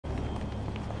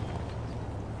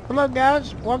Hello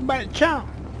guys, welcome back to the channel.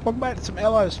 Welcome back to some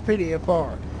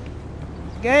LSPFR.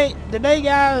 Okay, today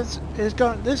guys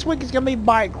this week is gonna be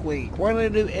bike week. We're gonna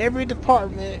do every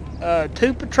department,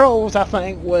 2 patrols I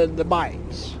think with the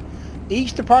bikes.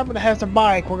 Each department that has a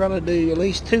bike, we're gonna do at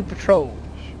least 2 patrols.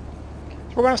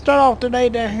 So we're gonna start off today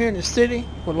down here in the city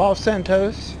with Los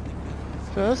Santos.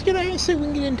 So let's get out here and see what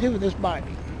we can get into with this bike.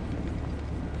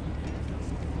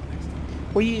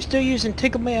 We're still using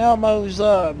Tickle Me Elmo's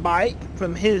bike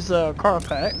from his car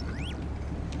pack.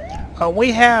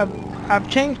 I've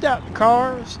changed out the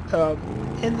cars.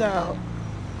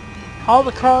 All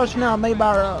the cars now are made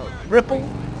by Ripple.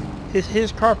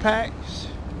 His car packs,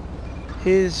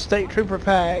 his State Trooper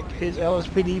pack, his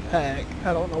LSPD pack.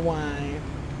 I don't know why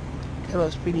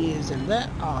LSPD is in that.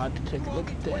 I'll have to take a look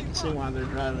at that and see why they're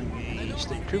driving a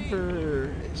State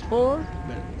Trooper S4,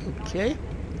 but okay.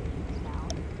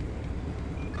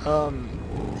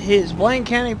 His Blaine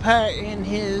County pack and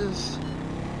his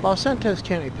Los Santos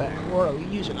County pack. We're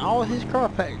using all of his car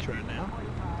packs right now.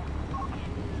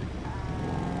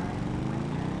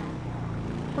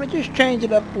 I'm gonna just change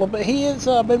it up a little bit. He has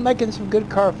been making some good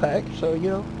car packs, so you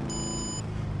know,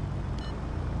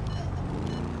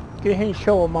 get ahead and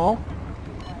show them all.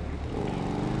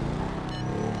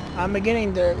 I'm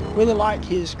beginning to really like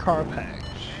his car packs.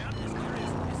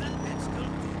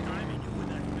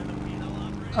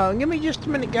 Give me just a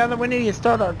minute, guys. We need to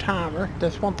start our timer.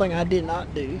 That's one thing I did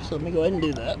not do, so let me go ahead and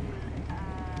do that.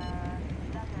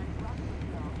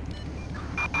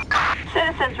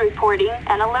 Citizens reporting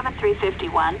an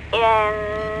 11351 in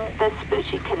the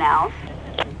Spoochie Canals.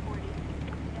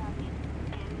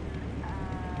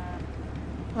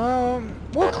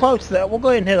 We're close to that. We'll go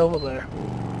ahead and head over there.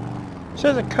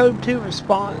 So there's a code 2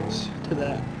 response to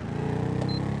that.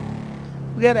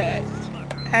 We got an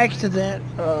accident,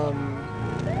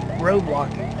 road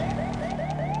blocking.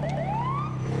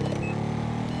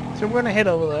 So we're gonna head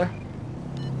over there.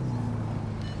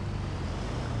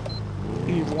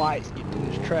 Use lights to get through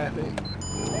this traffic.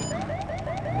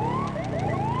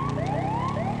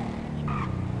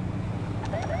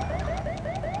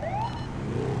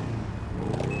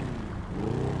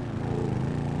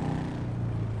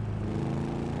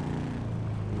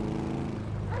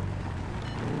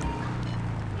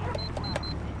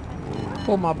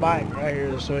 Pull my bike right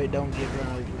here so it don't get run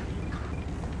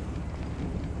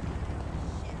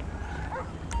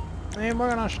over. And we're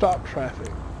gonna stop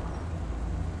traffic.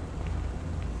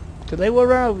 So they will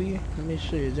run over you. Let me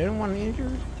see, is anyone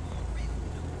injured?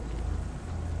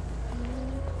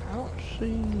 I don't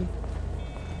see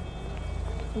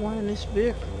one in this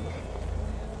vehicle.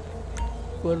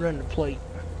 We'll run the plate.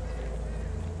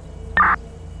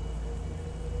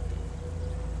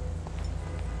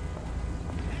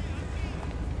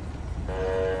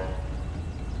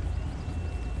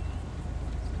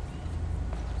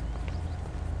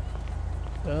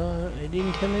 It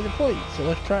didn't tell me the plate, so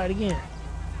let's try it again.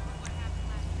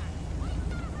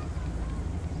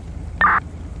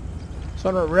 So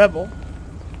under Rebel.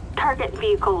 Target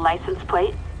vehicle license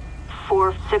plate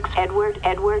 46 Edward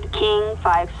King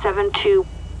 572.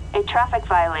 A traffic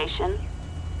violation.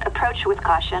 Approach with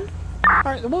caution.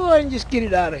 Alright, we'll go ahead and just get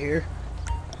it out of here.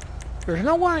 There's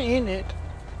no one in it.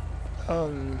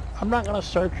 I'm not gonna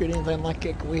search it, anything like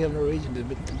it. We have no reason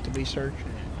to be searching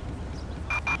it.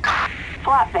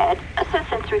 Flatbed.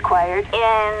 Assistance required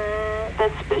in the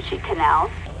Spoochie Canals.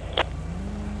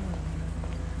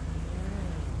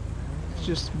 It's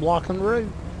just blocking the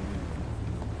road.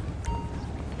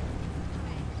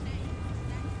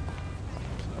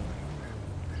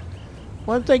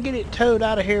 Once they get it towed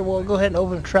out of here, we'll go ahead and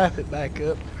open the traffic back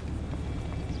up.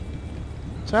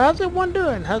 So how's everyone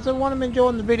doing? How's everyone been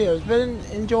enjoying the videos? Been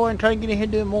enjoying trying to get in here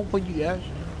doing more for you guys?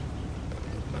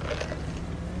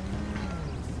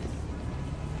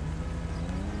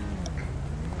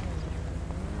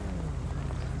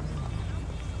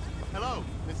 Hello,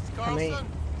 Mrs. Carlson?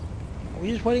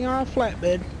 We're just waiting on our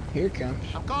flatbed. Here it comes.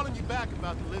 I'm calling you back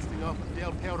about the listing off of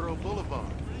Del Perro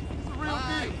Boulevard. It's a real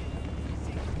deal.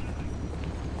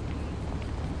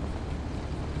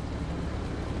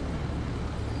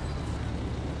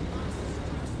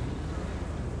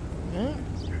 Yeah.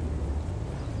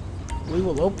 We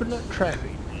will open up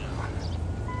traffic now.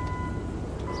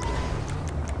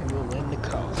 And we'll end the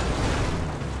call.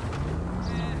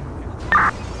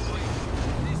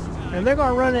 And they're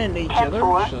gonna run into each other,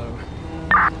 so.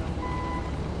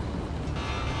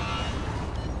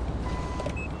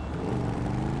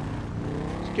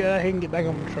 Let's get out here and get back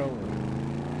on patrol.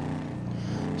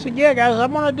 So yeah guys,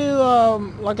 I'm gonna do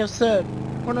like I said,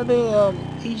 I'm gonna do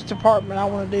each department I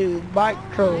wanna do bike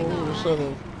patrols sort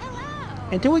of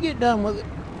until we get done with it.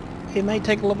 it may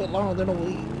take a little bit longer than a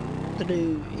week to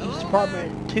do each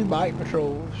department 2 bike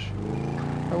patrols.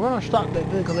 We're gonna stop that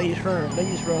vehicle. They just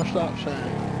run a stop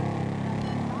sign.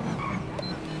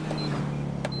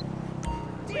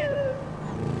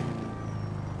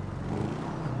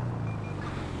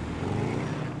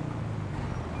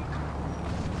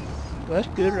 That's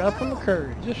good, right up on the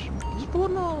curb. Just pull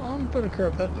it on the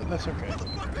curb. That's okay.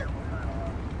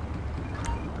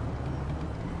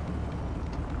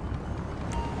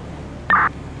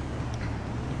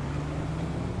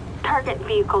 Target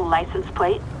vehicle license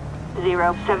plate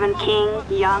 07 King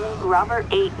Young Robert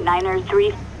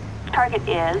 8903. Target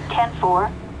is 10-4.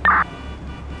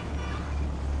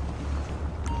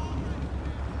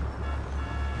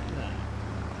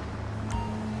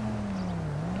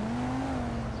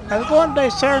 How's it going today,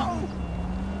 sir?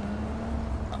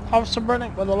 Officer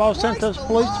Brennan with the Los Santos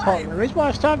Police Department. The reason why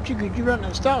I stopped you because you run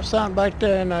that stop sign back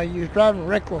there and you was driving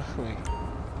recklessly.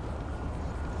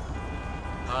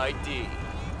 ID.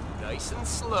 Nice and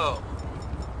slow.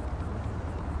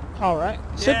 Alright,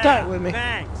 sit tight with me.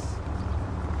 Thanks.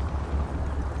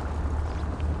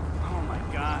 Oh my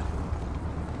god.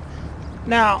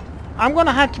 Now, I'm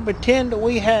gonna have to pretend that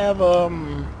we have a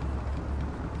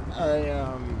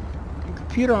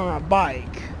computer on our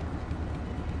bike.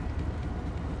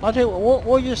 I'll tell you what,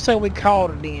 we'll just say we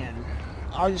called it in.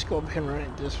 I'll just go ahead and run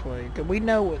it this way because we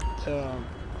know what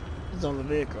is on the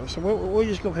vehicle. So we'll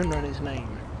just go ahead and run his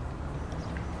name.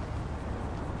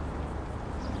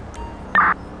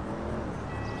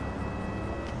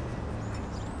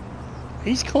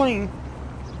 He's clean.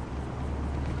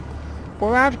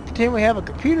 We're going to have to pretend we have a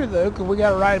computer though, because we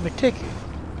got to write him a ticket.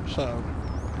 So,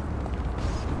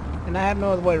 and I have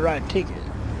no other way to write a ticket.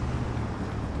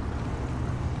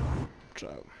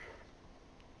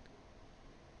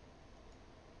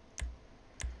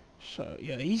 So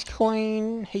yeah, he's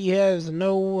clean. He has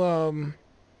no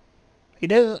he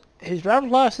doesn't. His driver's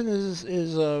license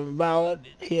is valid.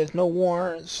 He has no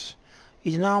warrants.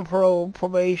 He's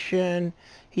non-probation.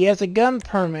 He has a gun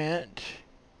permit.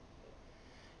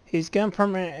 His gun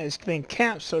permit has been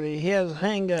canceled. He has a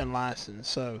handgun license,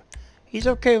 so he's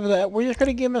okay with that. We're just going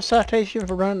to give him a citation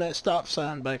for running that stop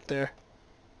sign back there.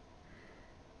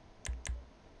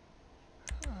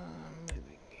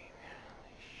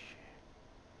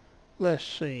 Let's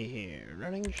see here.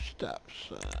 Running stop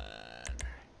sign.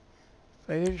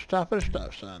 Failure to stop at a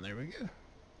stop sign. There we go.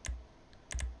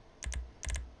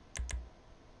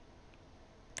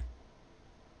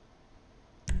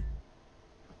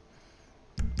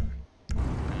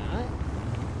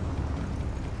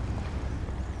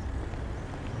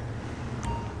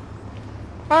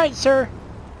 Alright, sir.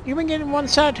 You've been getting one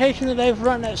citation today for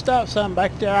running that stop sign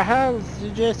back there. I highly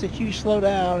suggest that you slow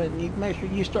down and you make sure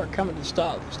you start coming to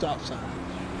stop signs.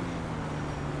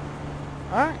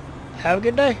 Alright. Have a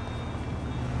good day.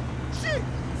 Shit!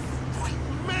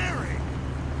 Mary!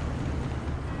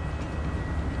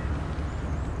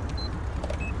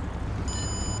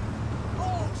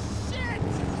 Oh, shit!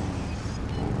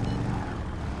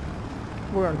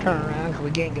 We're going to turn around because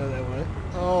we can't go that way.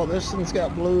 Oh, this thing's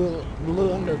got blue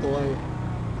underglow.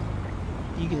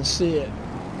 You can see it.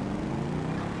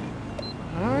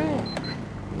 Alright.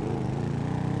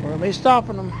 We're going to be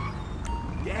stopping them.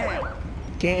 Yeah!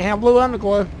 Can't have blue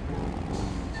underglow.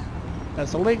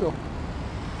 That's illegal.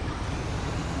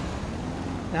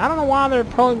 Now, I don't know why they're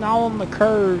pulling all on the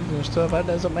curves and stuff. That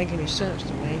doesn't make any sense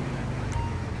to me.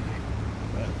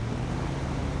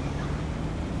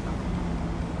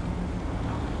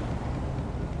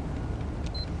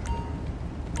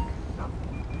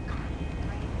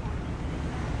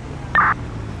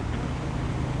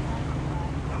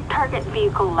 Target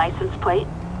vehicle license plate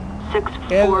 64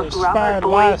 Yeah, Robert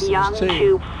Boyd license Young too.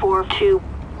 242.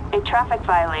 A traffic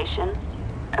violation.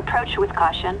 Approach with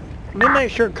caution. Let me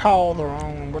make sure calls are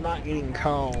on. We're not getting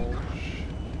calls.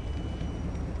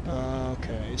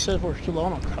 Okay, it says we're still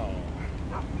on a call.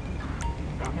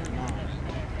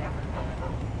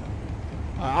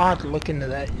 I'll have to look into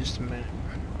that in just a minute.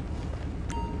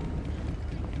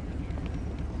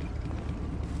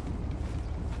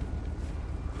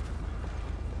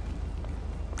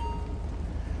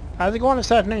 How's it going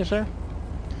this afternoon, sir?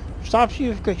 Stops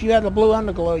you because you have the blue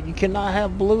underglow. You cannot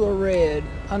have blue or red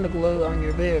underglow on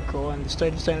your vehicle in the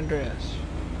state of San Andreas.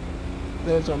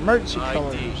 Those are emergency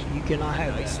colors. You cannot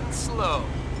have Nice that. and slow.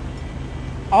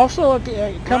 Also,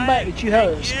 come back that you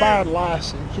have an expired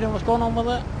license. You know what's going on with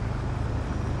that?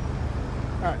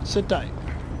 Alright, sit tight.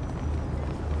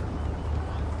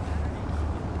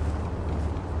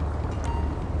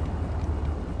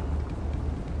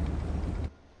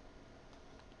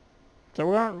 So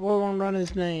we're going to run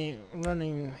his name,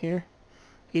 running here.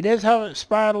 He does have an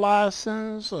expired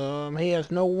license. He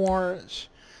has no warrants.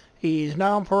 He's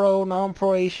non-parole,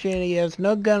 non-probation. He has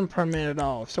no gun permit at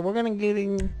all. So we're going to get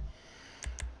him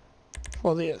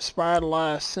for the expired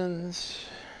license.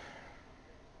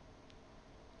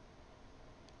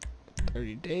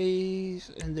 30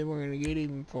 days. And then we're going to get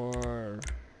him for...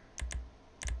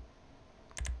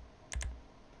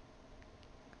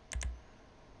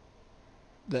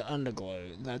 the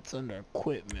underglow. That's under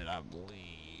equipment, I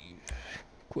believe.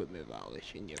 Equipment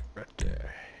violation. Yep, right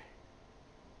there.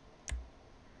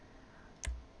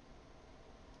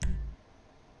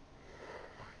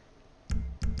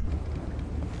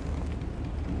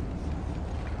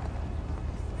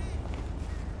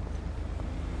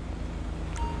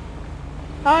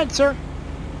 Alright, sir.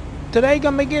 Today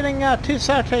gonna be getting 2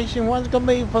 citations. One's gonna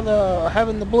be for the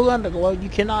having the blue underglow. You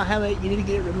cannot have it. You need to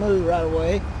get it removed right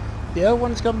away. The other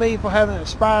one's gonna be for having an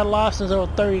expired license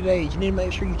over 30 days. You need to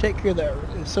make sure you take care of that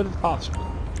as soon as possible.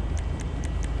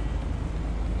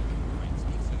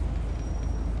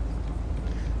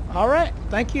 Alright,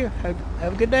 thank you.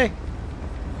 Have a good day.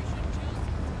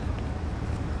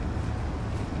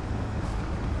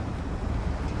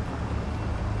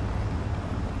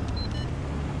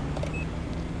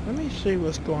 Let me see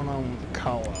what's going on with the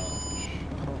call-outs.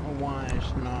 I don't know why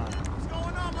it's not. What's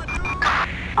going on, my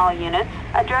dude? All units,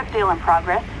 a drug deal in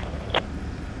progress.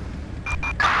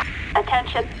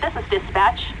 Attention, this is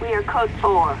dispatch. We are code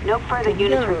 4. No further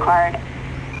units required.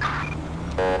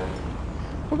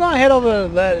 We're gonna head over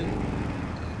to that.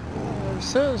 It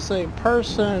says a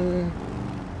person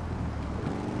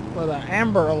with an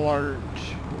Amber Alert.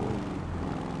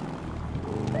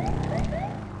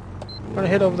 I'm gonna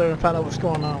head over there and find out what's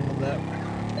going on with that.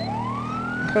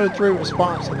 Code 3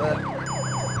 response to that.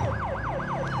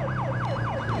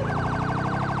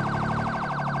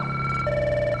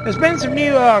 There's been some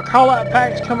new call-out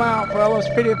packs come out for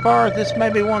LSPFR. This may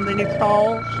be one of the new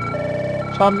calls.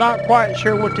 So I'm not quite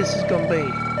sure what this is gonna be.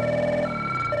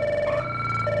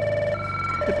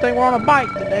 Good thing we're on a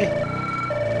bike today.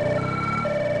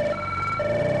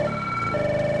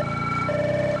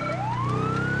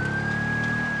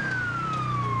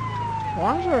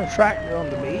 Why is there a tractor on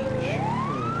the beach?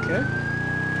 Okay.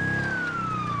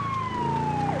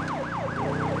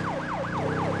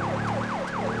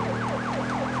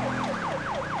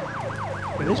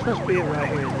 But this must be it right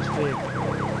here, this vehicle.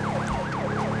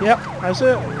 Yep, that's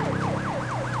it.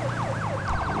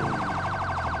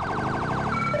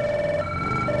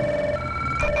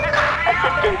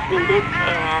 Assistance needed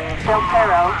in Del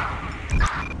Perro.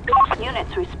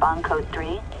 Units respond code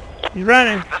 3. He's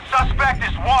running. The suspect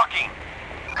is walking.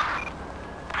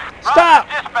 Stop!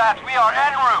 Roger, dispatch, we are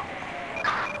en route.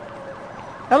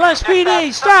 LSPD,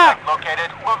 Dispatch, stop! suspect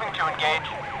located. Moving to engage.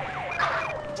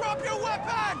 Drop your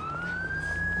weapon!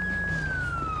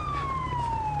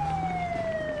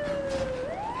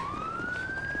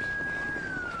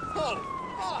 Oh,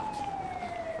 fuck!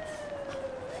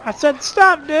 I said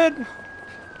stop, dude.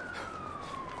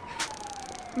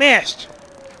 Missed.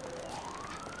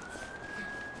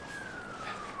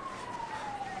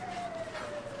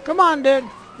 Come on, dude.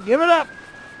 Give it up.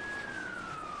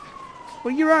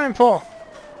 What are you running for?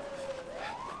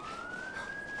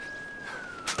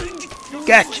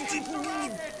 Gotcha.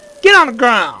 Get on the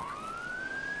ground.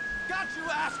 Got you,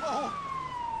 asshole!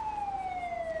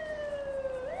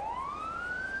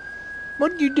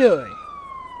 What are you doing?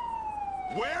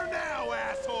 Where now,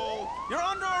 asshole? You're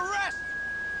under arrest!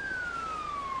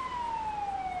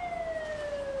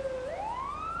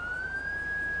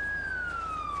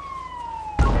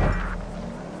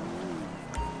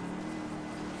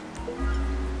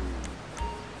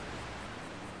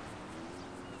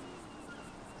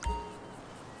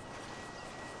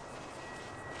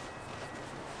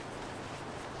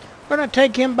 We're gonna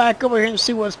take him back over here and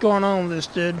see what's going on with this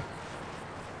dude.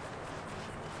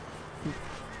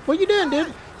 What you doing, dude?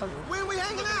 Where we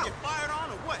hanging out? Get fired on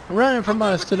or what? Running from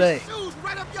us today. Shoes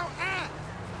right up your ass.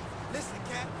 Listen,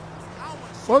 cat. I don't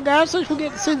want Well, guys, since we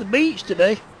get to see the beach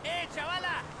today.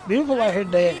 Beautiful out here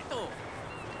today.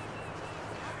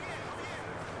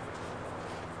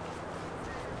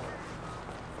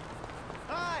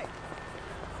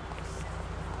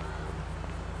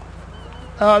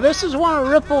 This is one of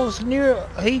Ripple's new.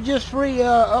 He just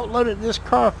uploaded this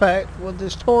car pack with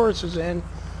this Taurus is in.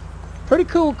 Pretty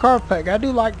cool car pack. I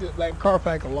do like that car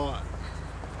pack a lot.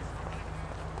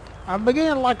 I'm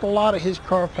beginning to like a lot of his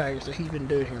car packs that he's been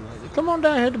doing here lately. Come on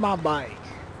down here to my bike.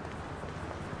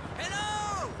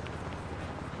 Hello!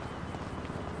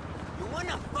 You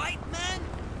wanna fight, man?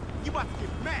 you about to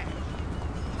get mad.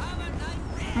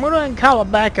 I'm gonna call a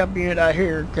backup unit out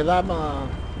here because I'm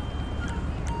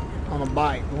on a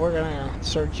bike. We're gonna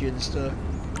search you and stuff.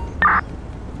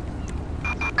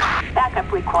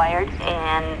 Backup required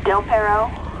in Del Perro.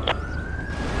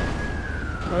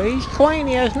 Well, he's clean.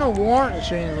 He has no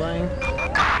warrants or anything.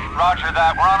 Roger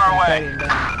that. We're on our Pat way. him down.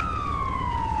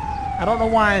 I don't know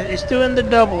why it's doing the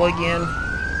double again.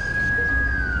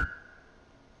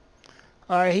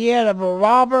 Alright, he had a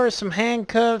revolver, some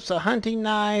handcuffs, a hunting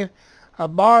knife, a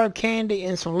bar of candy,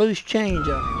 and some loose change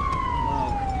on him.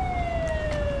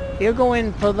 Wow. He'll go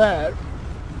in for that.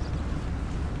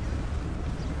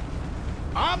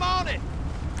 I'm on it.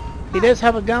 He does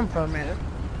have a gun permit.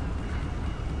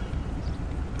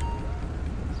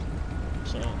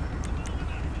 So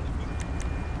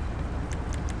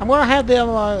I'm gonna have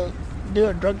them do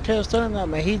a drug test on him. I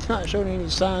mean, he's not showing any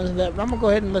signs of that, but I'm gonna go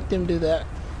ahead and let them do that.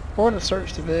 We're gonna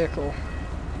search the vehicle.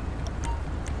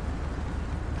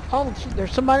 Oh,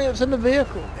 there's somebody else in the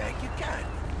vehicle. Thank you, God.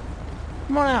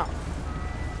 Come on out.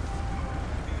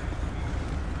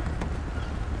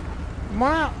 Come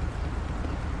on out.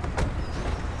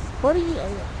 What are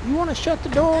you want to shut the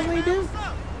door on me, dude?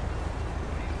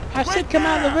 I said come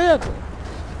out of the vehicle.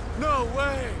 No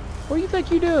way. What do you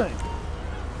think you're doing?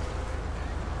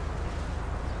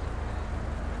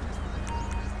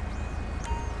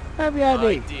 Have your ID.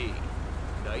 ID.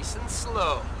 Nice and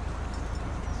slow.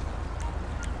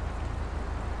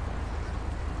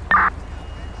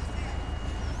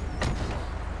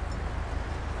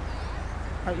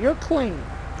 Alright, you're clean.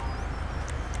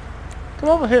 Come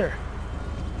over here.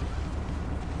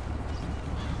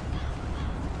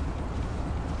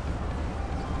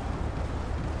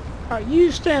 Alright,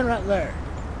 you stand right there.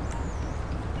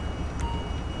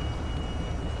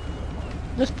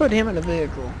 Let's put him in the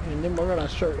vehicle, and then we're gonna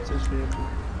search this vehicle.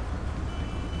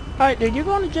 Alright, dude, you're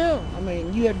going to jail. I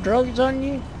mean, you had drugs on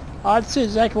you. I'd see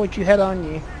exactly what you had on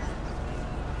you.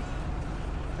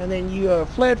 And then you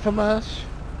fled from us.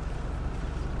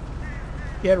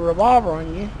 You had a revolver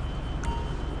on you.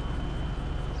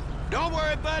 Don't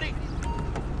worry, buddy.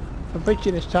 I'll put you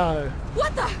in his tire.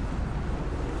 What the?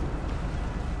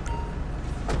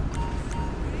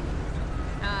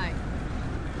 Hi.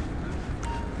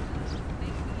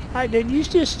 Alright, dude, you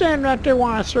just stand right there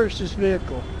while I search this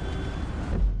vehicle.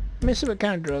 Let me see what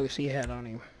kind of drugs he had on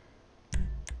him.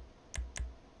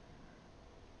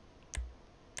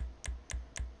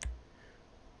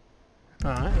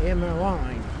 Alright, him in a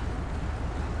line.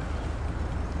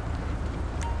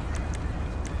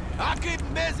 I'll keep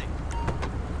him busy.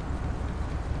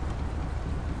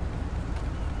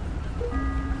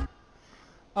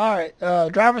 Alright,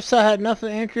 driver's side had nothing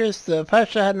of interest, the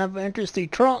passenger side had nothing of interest. The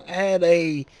trunk had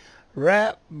a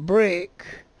wrapped brick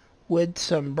with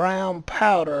some brown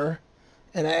powder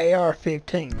and an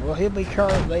AR-15. Well, he'll be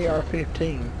charged with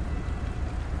AR-15.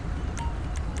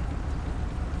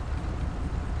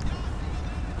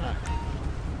 Alright.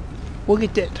 We'll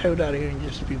get that towed out of here in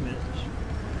just a few minutes.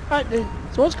 Alright, dude,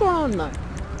 so what's going on tonight?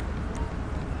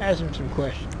 Ask him some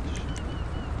questions.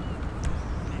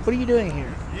 What are you doing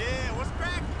here? Yeah, what's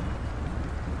cracking?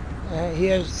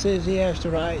 Says he has the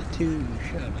right to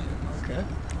shut up. Okay.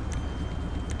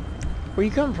 Where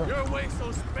you come from? Your way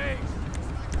so space.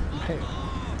 Hey.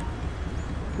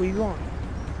 Where you going?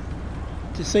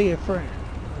 To see a friend.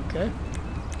 Okay.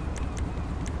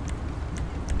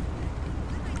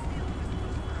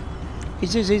 He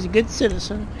says he's a good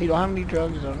citizen. He don't have any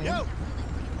drugs on him. Yo.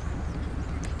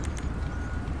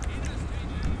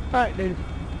 Alright, dude.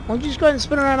 Why don't you just go ahead and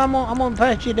spin around? I'm gonna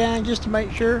pat you down just to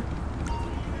make sure.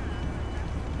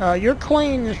 You're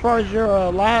clean as far as your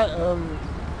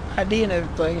ID and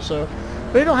everything, so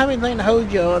we don't have anything to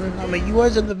hold you on. I mean, you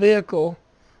was in the vehicle.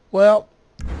 Well,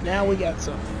 now we got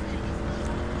something.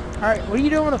 Alright, what are you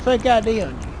doing with a fake ID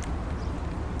on you?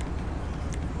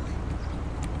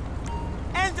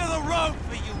 End of the road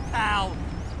for you, pal.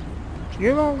 So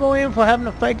you're gonna go in for having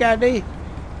a fake ID?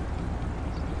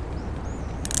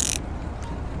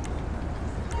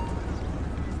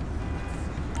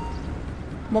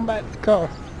 Come on back to the car.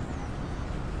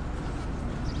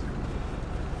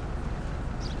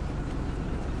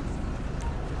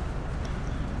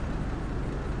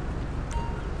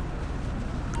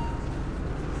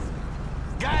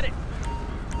 Got it.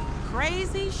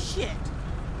 Crazy shit.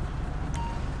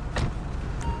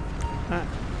 Alright.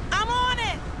 I'm on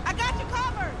it. I got you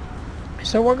covered.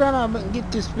 So we're gonna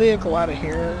get this vehicle out of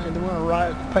here, and then we're gonna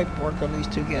write paperwork on these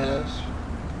two guys.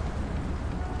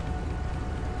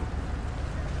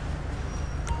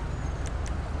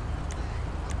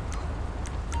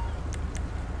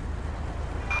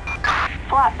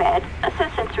 Flatbed.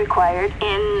 Assistance required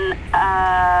in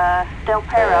Del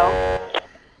Perro.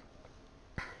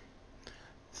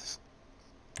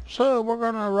 So we're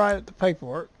gonna write up the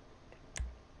paperwork.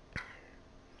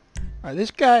 Alright, this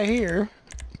guy here,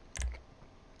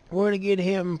 we're gonna get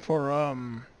him for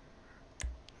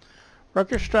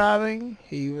reckless driving.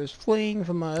 He was fleeing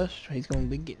from us. He's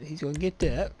gonna get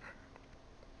that.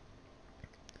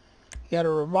 He had a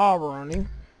revolver on him.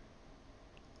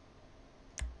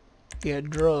 He had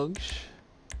drugs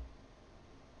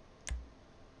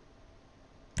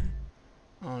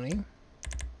on him.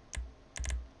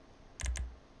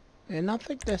 And I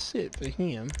think that's it for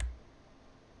him.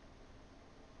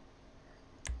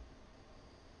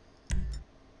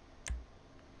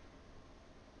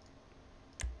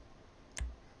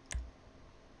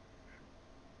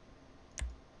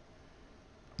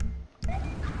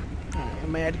 I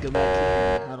may have to go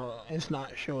back in. I don't know. It's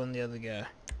not showing the other guy.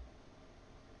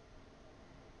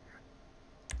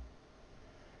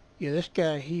 Yeah, this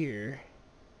guy here.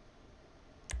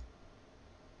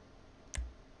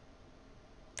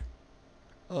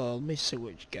 Let me see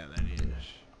which guy that is.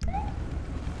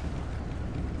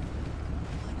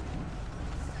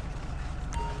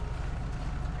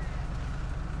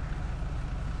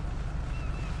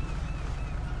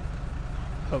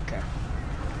 Okay.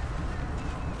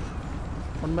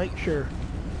 Want to make sure.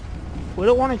 We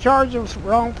don't want to charge the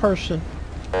wrong person.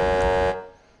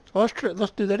 So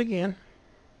let's do that again.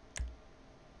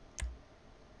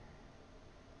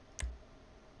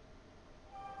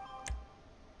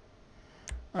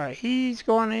 Alright, he's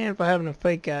going in for having a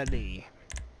fake ID.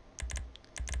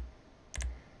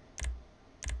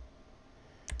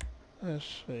 Let's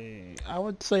see. I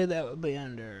would say that would be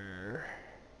under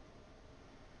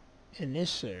in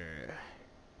this area.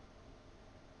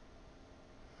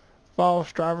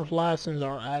 False driver's license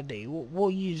or ID.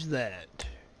 We'll use that.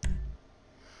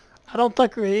 I don't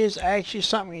think there is actually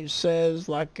something that says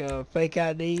like a fake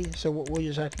ID, so we'll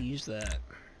just have to use that.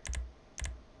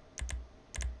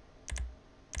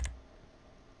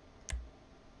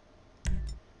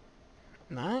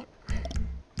 Alright.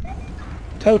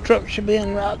 Tow truck should be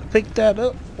en route to pick that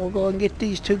up. We'll go and get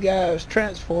these two guys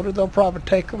transported. They'll probably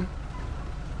take them.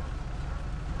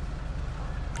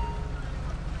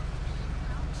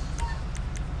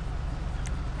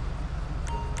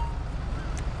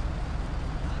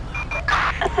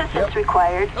 Assistance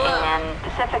required in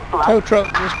Pacific Bluff. Tow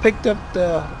truck just picked up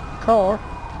the car.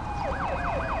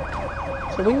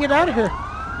 So we can get out of here.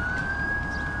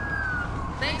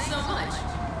 Thanks so much.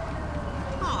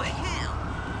 Oh, hell.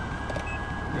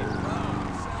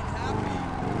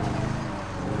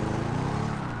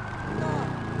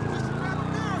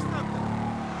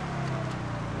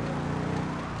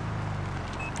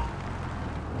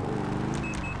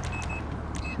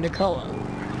 Nicola.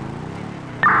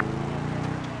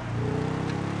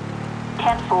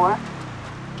 10-4.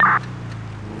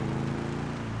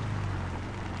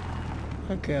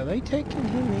 Okay, are they taking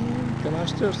him in? Because I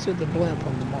still see the blimp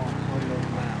on the map.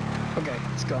 Okay,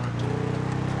 it's gone.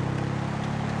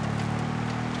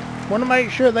 Want to make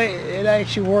sure it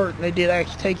actually worked. They did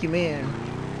actually take him in.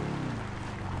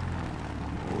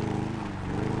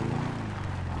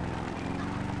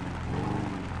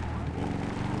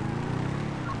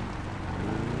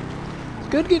 It's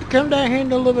good to get to come down here and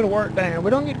do a little bit of work down here. We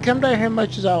don't get to come down here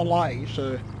much as I would like,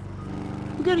 so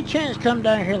we get a chance to come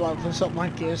down here like for something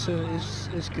like this.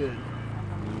 It's good.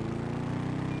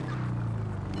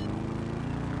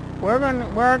 We're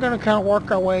gonna kind of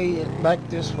work our way back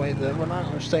this way. Though we're not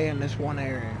gonna stay in this one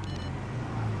area.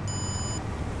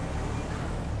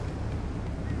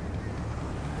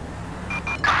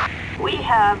 We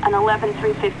have an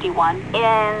 11351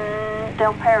 in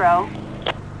Del Perro.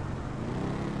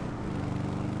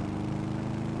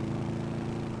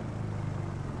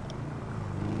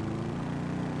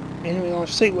 And we're gonna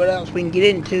see what else we can get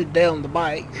into down the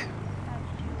bike.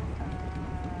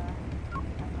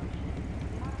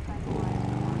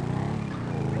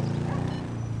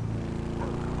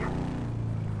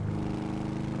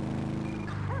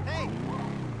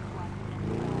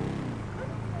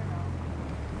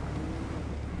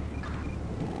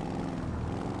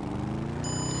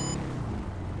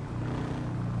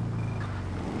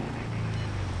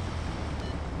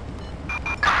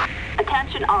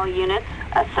 Attention all units,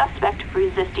 a suspect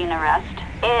resisting arrest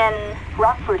in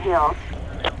Rockford Hills.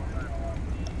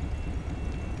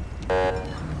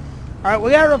 Alright,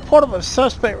 we got a report of a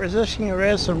suspect resisting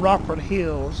arrest in Rockford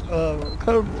Hills.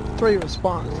 Code 3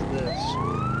 response to this.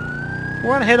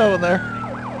 We're gonna head over there.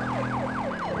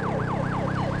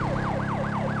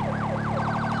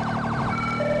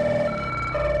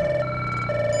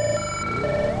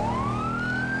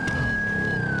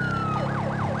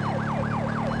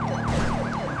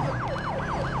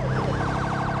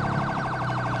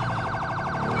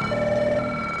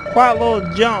 quite a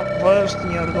little jump for us,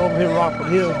 you know, to go over here to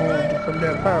Rockford Hills from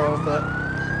Del Perro, but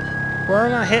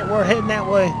we're heading that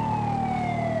way.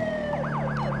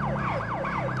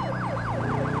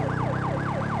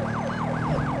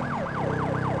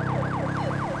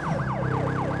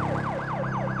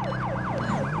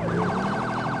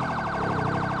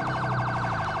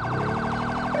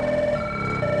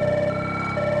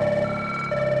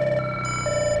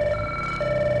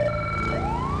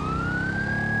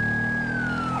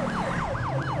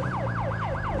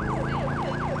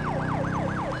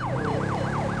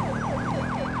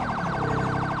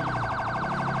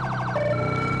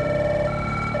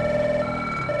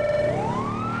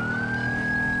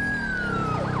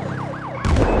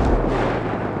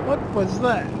 What was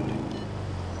that?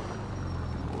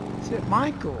 Is it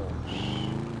Michael's?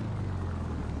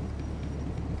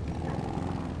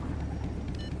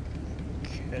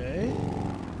 Okay.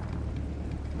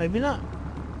 Maybe not.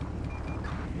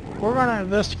 We're gonna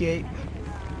investigate.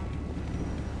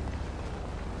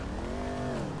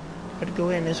 Gotta go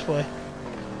in this way.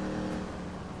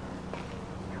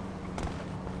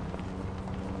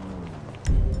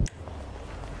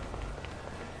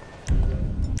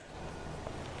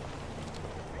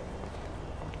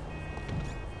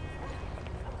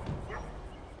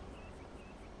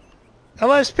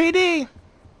 LSPD!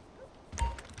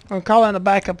 I'm calling a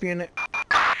backup unit.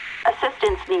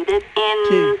 Assistance needed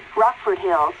in Rockford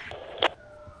Hills.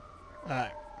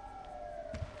 Alright.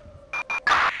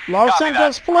 Los Copy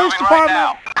Angeles that. Police Moving right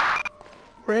Department!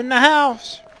 We're in the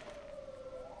house.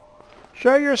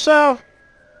 Show yourself.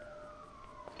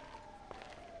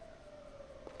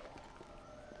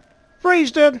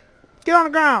 Freeze, dude. Get on the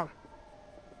ground.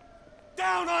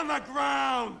 Down on the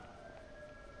ground!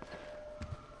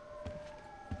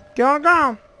 Get on the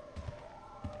ground.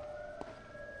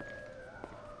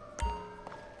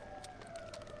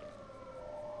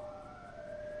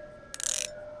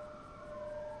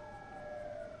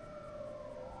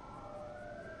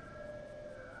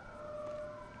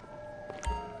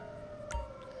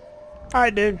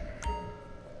 Alright, dude.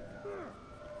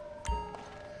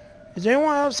 Is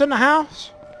anyone else in the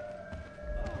house?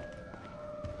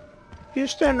 You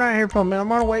stand right here for a minute. I'm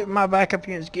gonna wait for my backup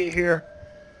units to get here.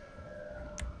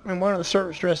 And we're gonna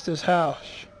search the rest of this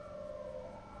house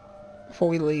before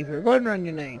we leave here. Go ahead and run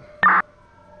your name.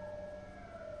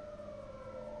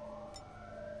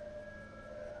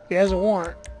 He has a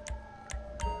warrant.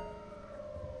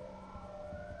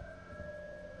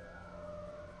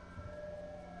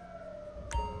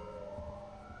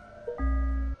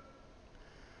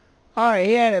 Alright,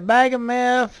 he had a bag of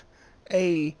meth,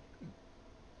 a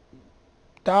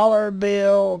dollar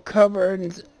bill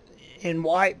covered in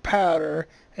white powder,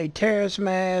 a terrorist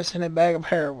mask, and a bag of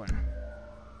heroin.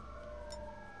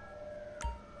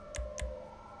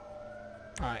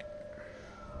 Alright.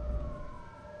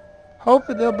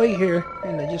 Hopefully they'll be here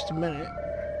in just a minute.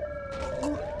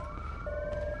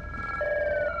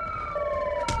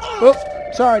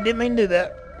 Oops, sorry, didn't mean to do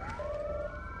that.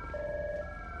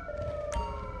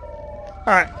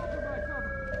 Alright.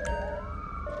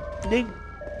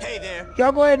 Hey there.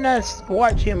 Y'all go ahead and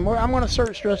watch him. I'm going to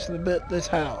search the rest of this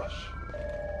house.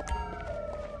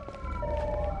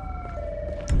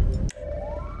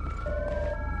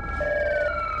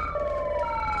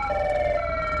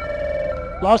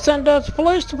 Los Angeles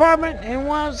Police Department.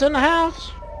 Anyone else in the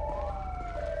house?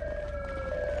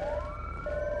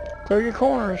 Clear your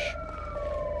corners.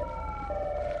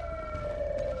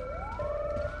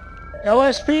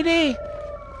 LSPD.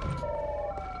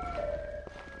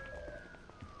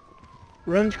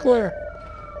 Room's clear.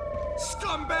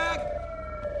 Scumbag!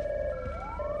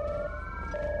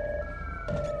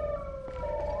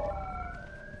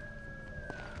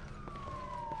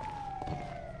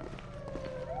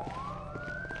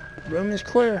 Room is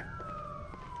clear.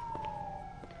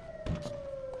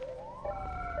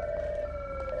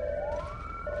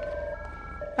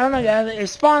 I don't know, guys.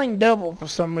 It's spawning double for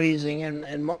some reason,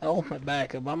 and my ultimate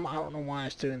backup. I don't know why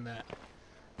it's doing that.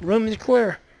 Room is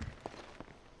clear.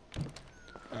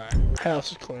 Alright,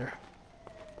 house is clear.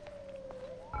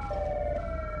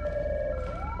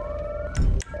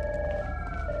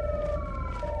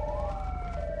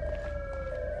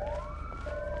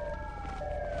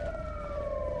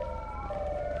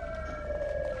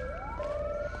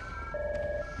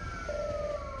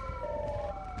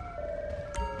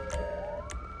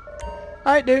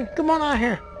 Alright, dude, come on out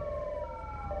here.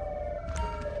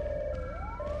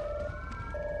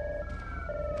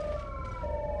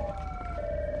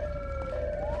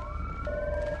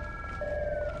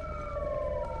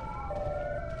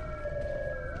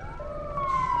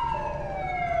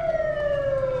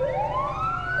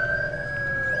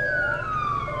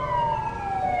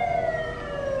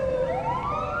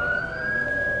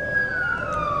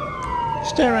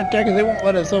 stand right there because they won't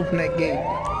let us open that gate.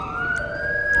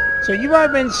 So you've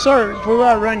already been searched. We've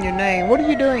already run your name. What are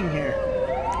you doing here?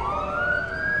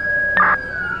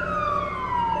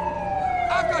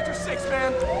 I've got your 6,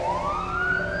 man.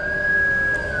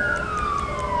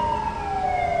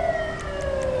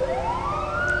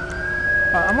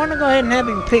 I'm gonna go ahead and have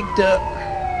him picked up.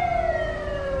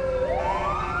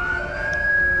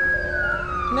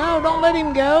 No, don't let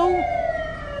him go.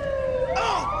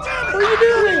 What are you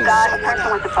doing? Got a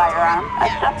person with a firearm. A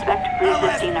suspect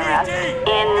resisting arrest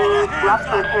in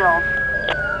Rockford Hills.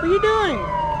 What are you doing?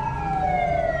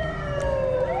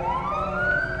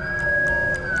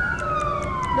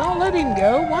 Don't let him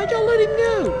go. Why'd y'all let him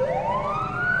go?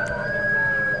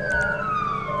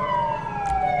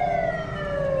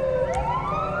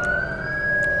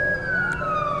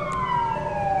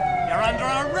 You're under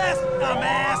arrest,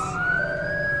 dumbass!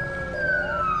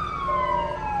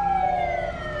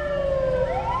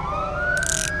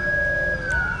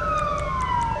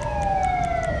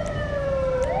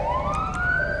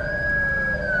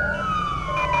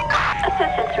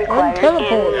 Assistance required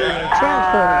teleporting, in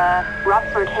transporting.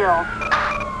 Rockford Hills.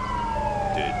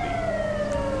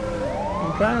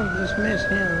 I'm trying to dismiss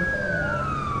him.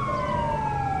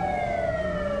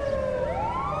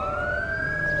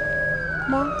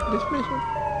 Come on, dismiss him.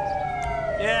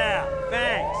 Yeah,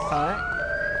 thanks. Alright.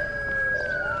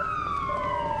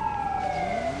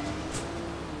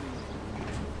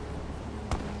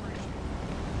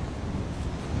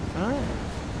 Alright.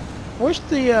 Wish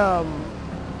the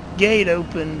gate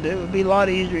opened. It would be a lot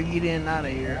easier to get in and out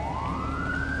of here.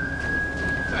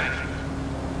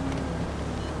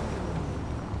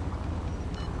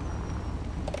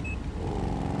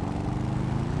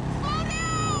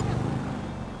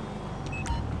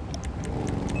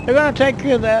 They're gonna take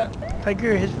care of that. Take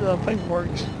care of his paperwork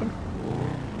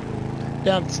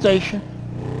down at the station.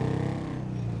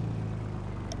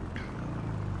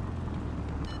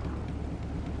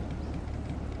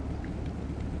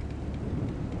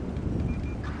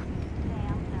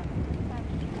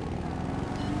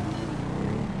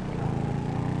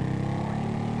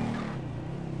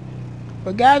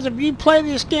 But guys, if you play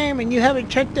this game and you haven't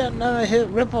checked out none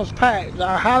of Ripple's packs,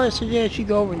 I highly suggest you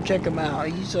go over and check him out.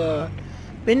 He's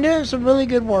been doing some really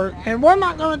good work. And we're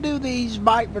not going to do these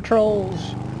bike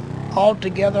patrols all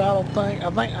together, I don't think.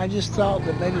 I just thought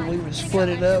that maybe we would split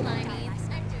it up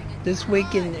this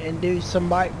week and do some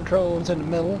bike patrols in the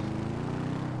middle.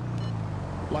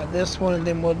 Like this one, and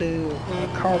then we'll do a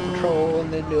car patrol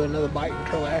and then do another bike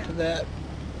patrol after that.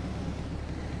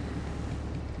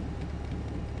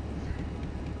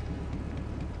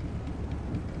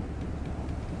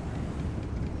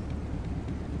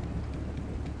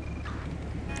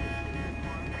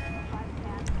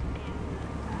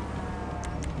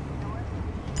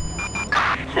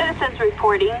 Citizens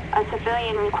reporting a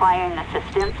civilian requiring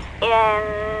assistance in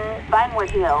Vinewood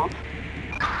Hills.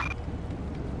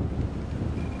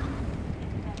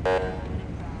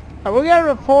 We got a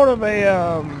report of a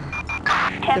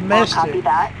 10-4, domestic, copy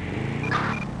that.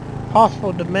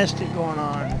 possible domestic going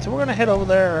on. So we're gonna head over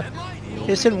there.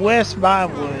 It's in West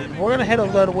Vinewood. We're gonna head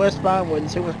over there to West Vinewood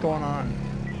and see what's going on.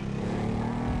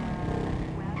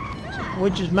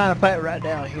 Which is, matter of fact, right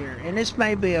down here. And this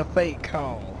may be a fake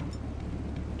call.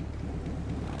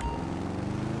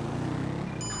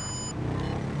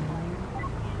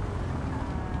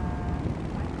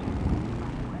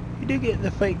 You do get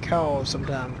the fake calls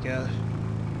sometimes, guys.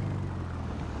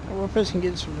 We're supposed to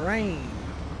get some rain.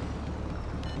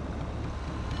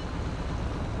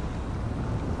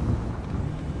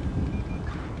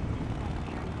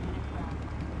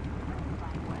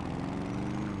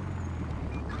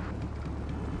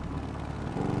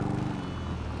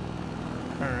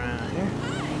 Around here.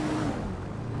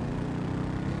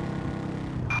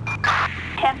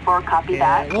 10-4, copy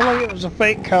Yeah, that. looked like it was a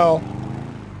fake call.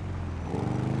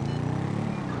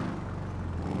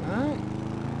 Alright.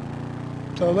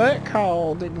 So that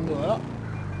call didn't go up.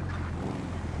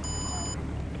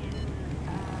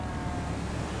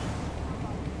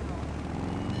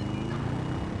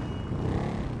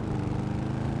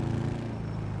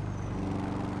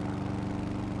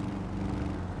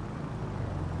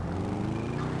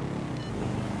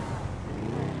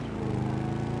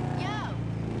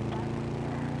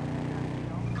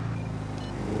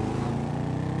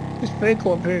 This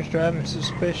vehicle up here is driving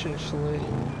suspiciously. Oh,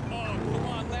 come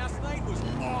on, last night was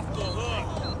off the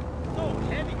hook. So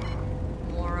heavy.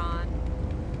 Moron.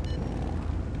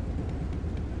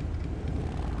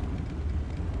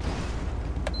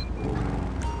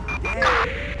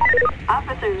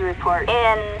 Officers report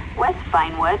in West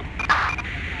Vinewood.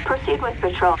 Proceed with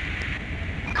patrol.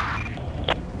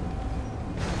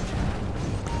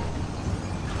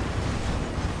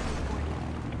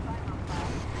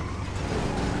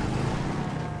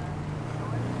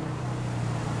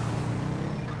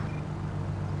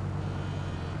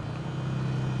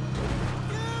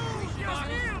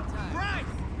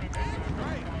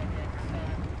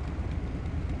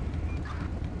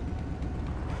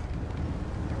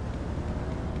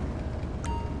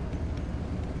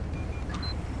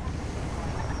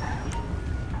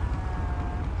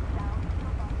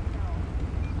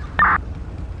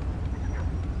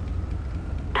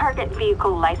 Target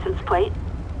vehicle license plate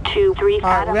 23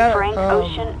 Adam Frank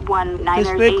Ocean 1980.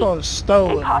 This vehicle is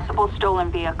stolen. A possible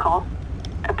stolen vehicle.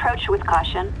 Approach with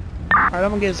caution. Alright,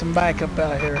 I'm gonna get some backup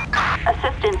out here.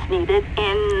 Assistance needed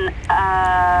in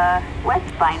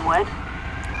West Vinewood.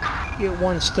 Get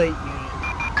one state unit.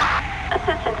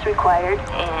 Assistance required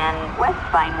in West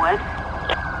Vinewood.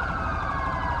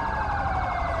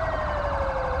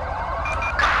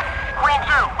 Green 2,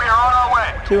 we are on our way.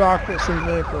 2 occupants in the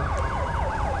vehicle.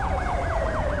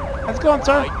 How's it going,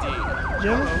 sir? ID.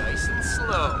 Gentlemen? Nice and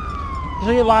slow.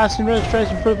 So your license,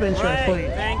 registration, proof of insurance, Great,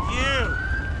 please. thank you.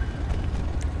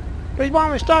 The reason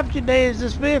why we stopped you today is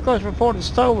this vehicle is reported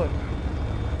stolen.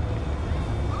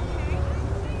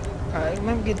 Alright,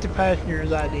 let me get the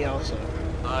passenger's ID also.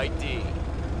 ID.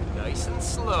 Nice and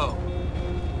slow.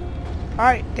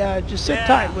 Alright, guys, just sit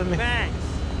tight with me. Thanks.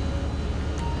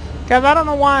 Guys, I don't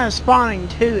know why it's spawning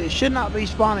 2. It should not be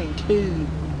spawning 2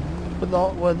 with the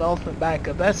ultimate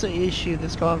backup. That's the issue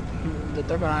that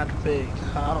they're gonna have to fix.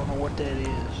 I don't know what that is.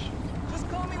 Just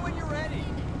call me when you're ready.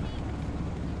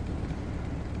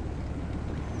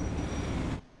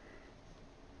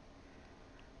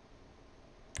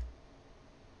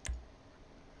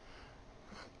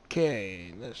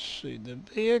 Okay, let's see the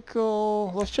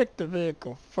vehicle. Let's check the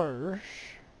vehicle first.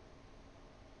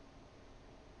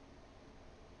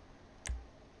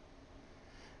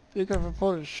 Vehicle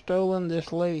reported stolen.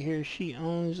 This lady here, she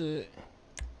owns it.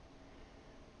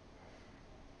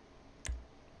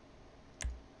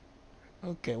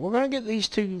 Okay, we're gonna get these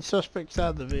 2 suspects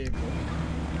out of the vehicle.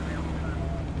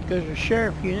 Goes to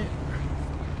sheriff unit.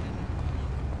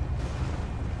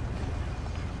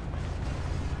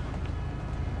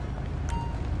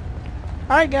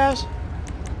 Alright guys,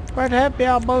 glad to help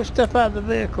y'all both step out of the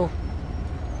vehicle.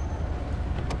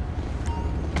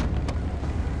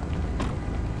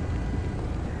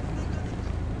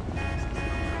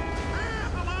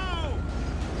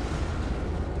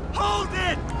 Hold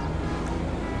it!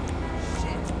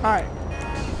 Alright,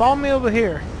 follow me over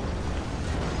here.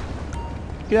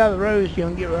 Get out of the road so you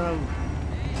don't get run over.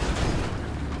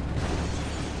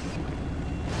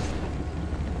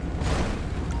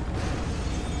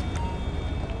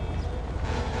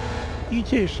 You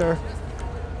too, sir.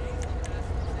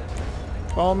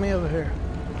 Follow me over here.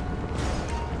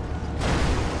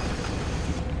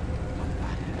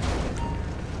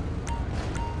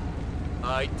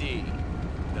 ID.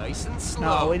 Nice and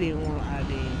slow. No, we didn't want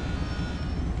ID.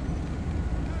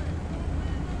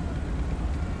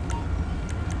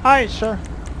 Alright, sir.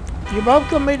 You're both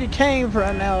gonna be detained for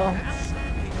right now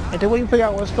until we can figure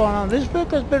out what's going on. This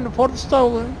vehicle has been reported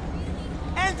stolen.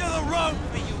 End of the road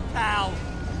for you, pal.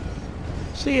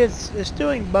 See, it's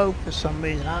doing both for some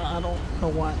reason. I don't know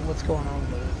what's going on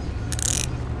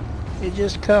with it. It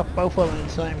just cuffed both of them at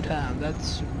the same time.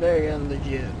 That's very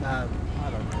unlegit. I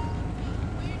don't know.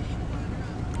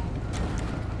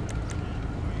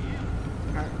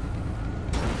 Alright.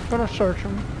 Gonna search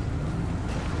them.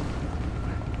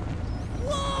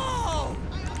 Whoa!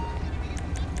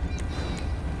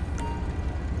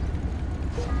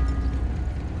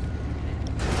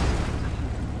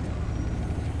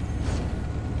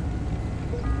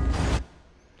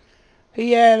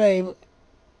 He had a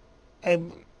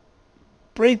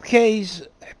briefcase,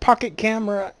 a pocket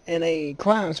camera, and a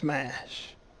clown's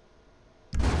mask.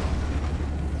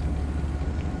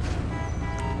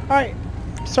 Alright,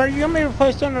 sir, you're going to be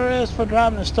placed under arrest for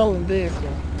driving a stolen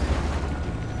vehicle.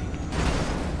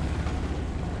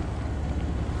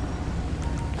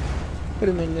 What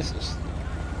do you mean this is...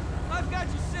 I've got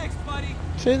you 6, buddy.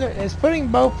 See, it's putting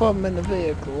both of them in the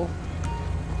vehicle.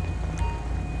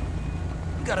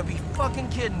 You gotta be fucking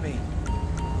kidding me.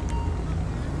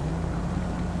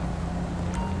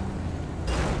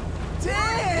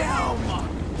 Damn!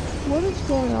 What is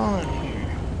going on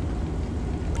here?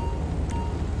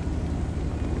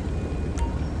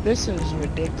 This is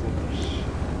ridiculous.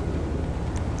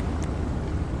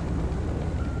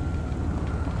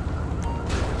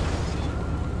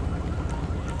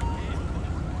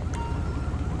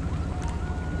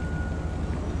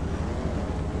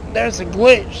 There's a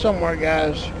glitch somewhere,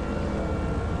 guys.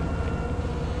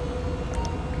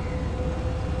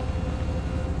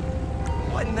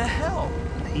 What in the hell?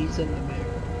 He's in the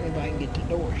mirror. If I can get the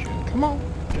door shut. Come on,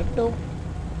 shut the door.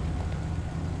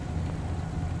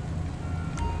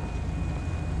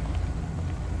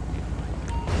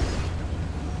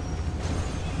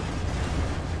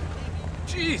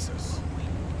 Jesus.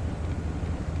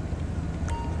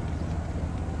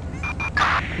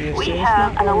 We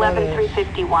have an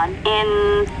 11351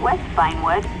 in West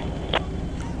Vinewood.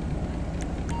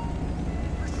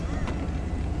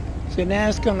 See, now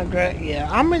it's gonna yeah,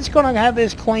 I'm just gonna have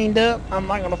this cleaned up. I'm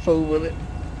not gonna fool with it.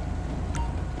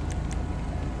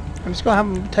 I'm just gonna have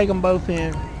them take them both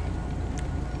in.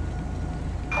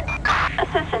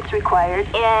 Assistance required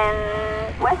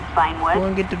in West Vinewood. We're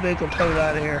gonna get the vehicle towed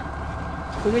out of here.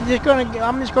 We're just gonna.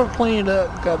 I'm just gonna clean it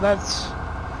up because that's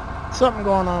something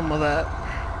going on with that.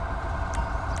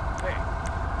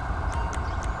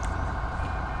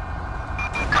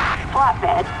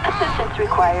 Flatbed. Assistance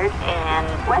required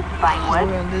in West Vinewood.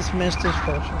 We're gonna dismiss this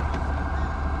person.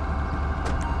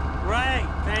 Great,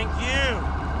 thank you.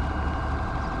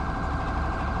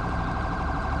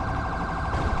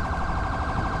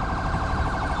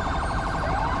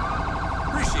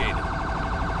 Appreciate it.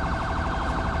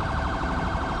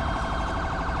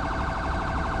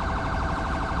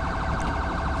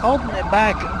 Alternate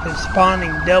backup is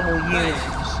spawning double units.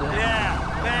 Yeah,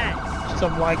 thanks.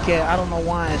 Stuff like that. I don't know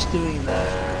why it's doing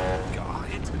that. God,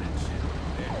 internet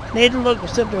shit. Need to look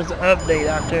as if there's an update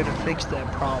out there to fix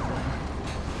that problem.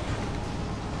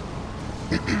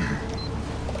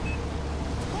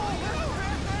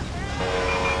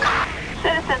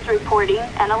 Citizens reporting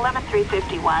an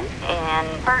 11351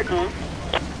 in Burton.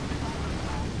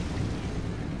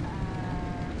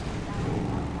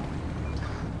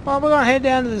 Well, we're gonna head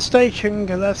down to the station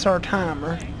because that's our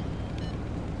timer.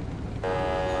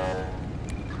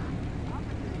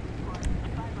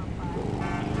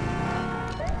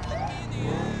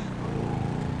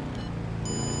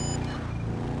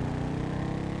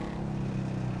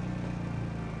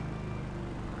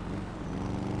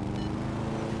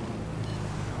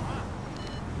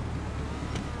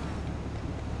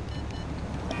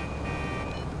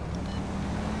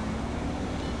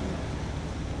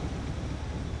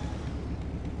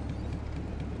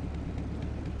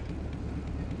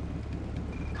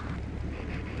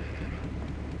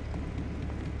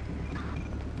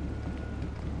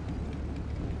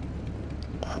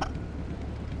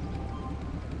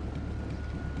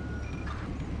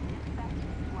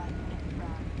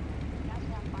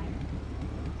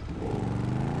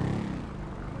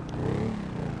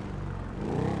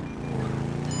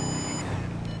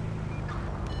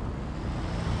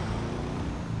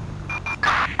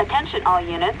 Attention all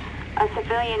units. A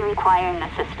civilian requiring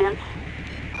assistance.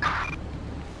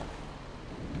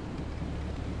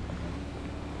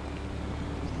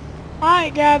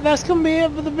 Alright guys, that's gonna be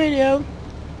it for the video.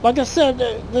 Like I said,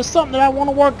 there's something that I want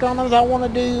to work on as I want to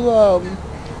do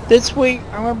this week.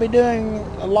 I'm going to be doing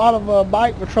a lot of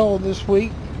bike patrol this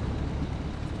week.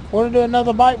 We're going to do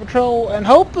another bike patrol, and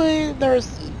hopefully there's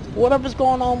whatever's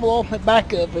going on with ultimate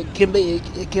backup, it can be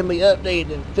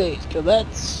updated and fixed, because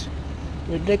that's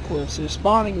ridiculous. It's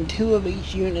spawning 2 of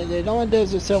each unit. It only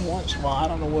does this every once in a while. I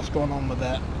don't know what's going on with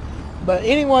that. But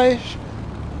anyways,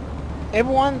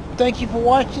 everyone, thank you for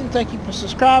watching, thank you for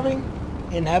subscribing,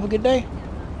 and have a good day.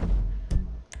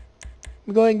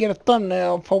 We'll go ahead and get a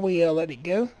thumbnail before we let it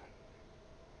go.